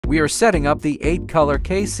We are setting up the 8-color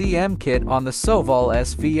KCM kit on the Sovol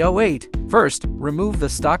SV08. First, remove the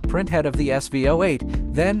stock printhead of the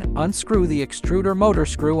SV08, then unscrew the extruder motor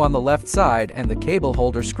screw on the left side and the cable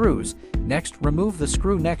holder screws. Next, remove the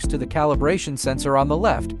screw next to the calibration sensor on the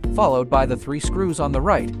left, followed by the 3 screws on the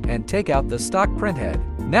right, and take out the stock printhead.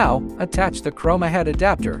 Now, attach the ChromaHead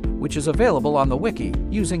adapter, which is available on the wiki,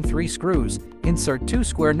 using 3 screws. Insert 2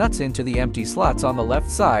 square nuts into the empty slots on the left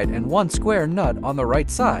side and 1 square nut on the right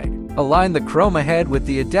side. Align the ChromaHead with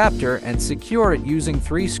the adapter and secure it using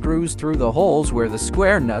 3 screws through the holes where the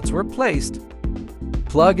square nuts were placed.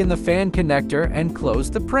 Plug in the fan connector and close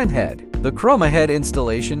the printhead. The ChromaHead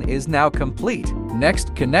installation is now complete.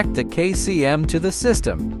 Next, connect the KCM to the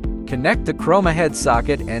system. Connect the ChromaHead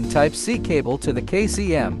socket and Type-C cable to the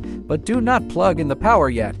KCM, but do not plug in the power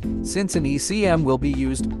yet. Since an ECM will be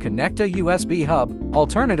used, connect a USB hub.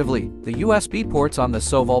 Alternatively, the USB ports on the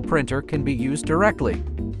Sovol printer can be used directly.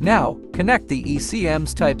 Now, connect the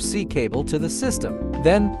ECM's Type-C cable to the system.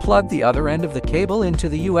 Then, plug the other end of the cable into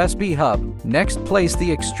the USB hub. Next, place the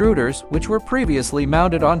extruders, which were previously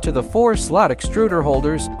mounted onto the 4-slot extruder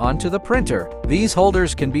holders, onto the printer. These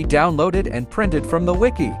holders can be downloaded and printed from the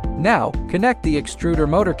wiki. Now, connect the extruder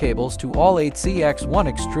motor cables to all 8 CX1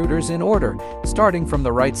 extruders in order, starting from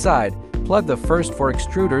the right side. Plug the first 4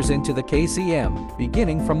 extruders into the KCM,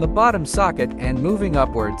 beginning from the bottom socket and moving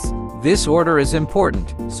upwards. This order is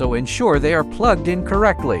important, so ensure they are plugged in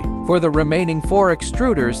correctly. For the remaining 4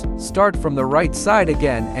 extruders, start from the right side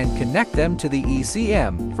again and connect them to the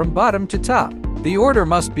ECM, from bottom to top. The order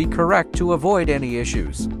must be correct to avoid any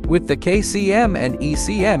issues. With the KCM and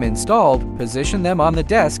ECM installed, position them on the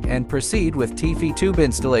desk and proceed with TIFI tube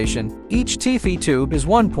installation. Each TIFI tube is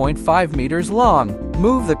 1.5 meters long.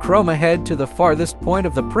 Move the ChromaHead to the farthest point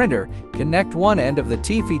of the printer, connect one end of the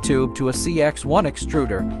TIFI tube to a CX1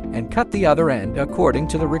 extruder, and cut the other end according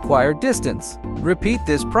to the required distance. Repeat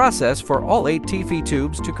this process for all 8 TIFI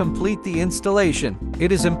tubes to complete the installation.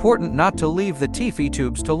 It is important not to leave the TIFI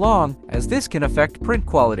tubes too long, as this can affect print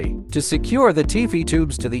quality. To secure the TIFI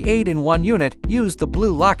tubes to the 8-in-1 unit, use the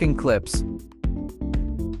blue locking clips.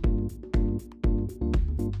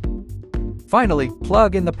 Finally,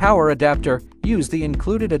 plug in the power adapter. Use the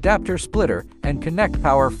included adapter splitter and connect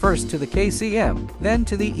power first to the KCM, then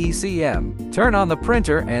to the ECM. Turn on the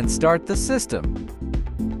printer and start the system.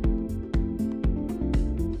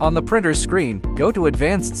 On the printer screen, go to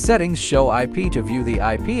Advanced Settings, Show IP to view the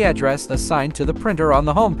IP address assigned to the printer on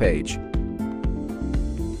the home page.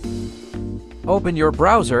 Open your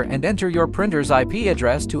browser and enter your printer's IP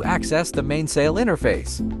address to access the mainsail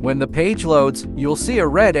interface. When the page loads, you'll see a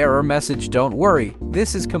red error message. Don't worry,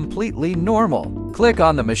 this is completely normal. Click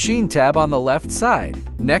on the Machine tab on the left side.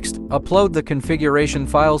 Next, upload the configuration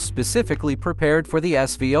files specifically prepared for the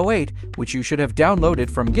SV08, which you should have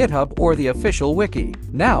downloaded from GitHub or the official wiki.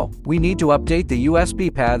 Now, we need to update the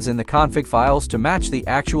USB paths in the config files to match the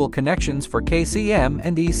actual connections for KCM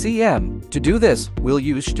and ECM. To do this, we'll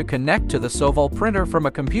use to connect to the Sovol printer from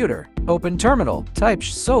a computer. Open Terminal, type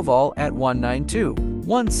Sovol at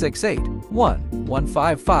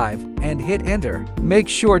 192.168.1.155 and hit Enter. Make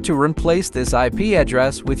sure to replace this IP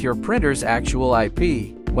address with your printer's actual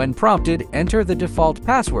IP. When prompted, enter the default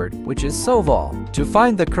password, which is Sovol. To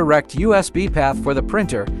find the correct USB path for the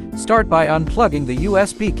printer, start by unplugging the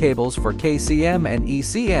USB cables for KCM and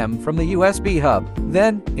ECM from the USB hub.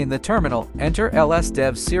 Then, in the terminal, enter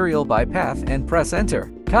lsdev serial by path and press Enter.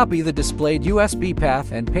 Copy the displayed USB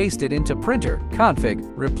path and paste it into Printer config,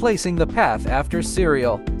 replacing the path after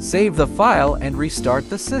serial. Save the file and restart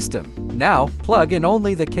the system. Now, plug in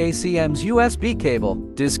only the KCM's USB cable.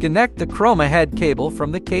 Disconnect the ChromaHead cable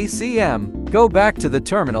from the KCM. Go back to the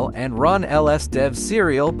terminal and run lsdev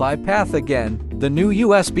serial by path again. The new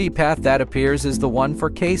USB path that appears is the one for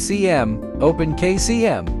KCM. Open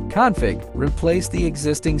KCM config, replace the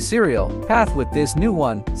existing serial path with this new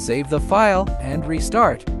one, save the file, and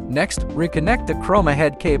restart. Next, reconnect the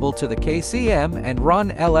ChromaHead cable to the KCM and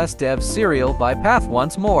run lsdev serial by path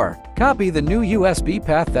once more. Copy the new USB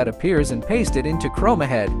path that appears and paste it into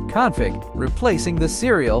ChromaHead config, replacing the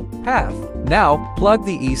serial path. Now, plug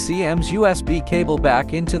the ECM's USB cable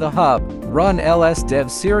back into the hub. Run lsdev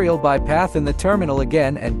serial by path in the terminal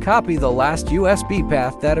again and copy the last USB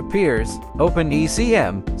path that appears. Open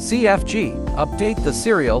ECM, CFG, update the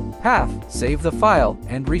serial path, save the file,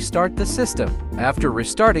 and restart the system. After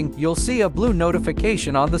restarting, you'll see a blue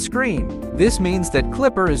notification on the screen. This means that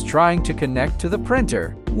Klipper is trying to connect to the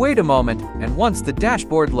printer. Wait a moment, and once the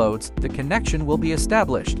dashboard loads, the connection will be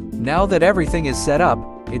established. Now that everything is set up,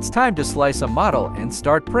 it's time to slice a model and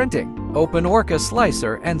start printing. open Orca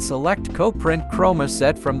Slicer and select Co Print KCM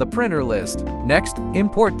Set from the printer list. Next,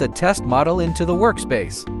 import the test model into the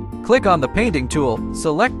workspace. Click on the painting tool,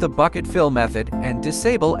 select the bucket fill method, and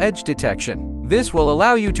disable edge detection. This will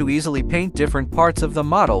allow you to easily paint different parts of the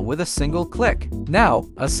model with a single click. Now,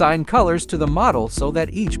 assign colors to the model so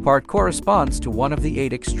that each part corresponds to one of the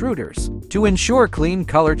 8 extruders. To ensure clean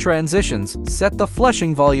color transitions, set the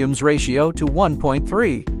flushing volumes ratio to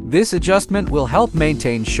 1.3. This adjustment will help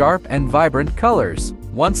maintain sharp and vibrant colors.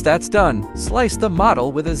 Once that's done, slice the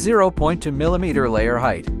model with a 0.2 mm layer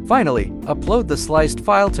height. Finally, upload the sliced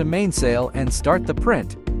file to Mainsail and start the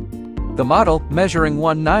print. The model, measuring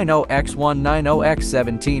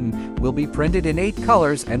 190x190x17, will be printed in 8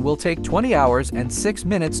 colors and will take 20 hours and 6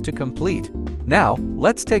 minutes to complete. Now,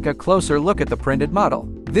 let's take a closer look at the printed model.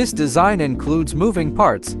 This design includes moving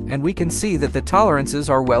parts, and we can see that the tolerances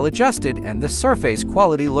are well adjusted and the surface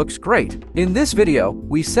quality looks great. In this video,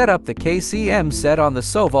 we set up the KCM set on the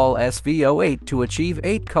Sovol SV08 to achieve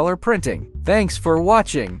 8-color printing. Thanks for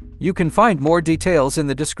watching. You can find more details in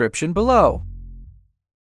the description below.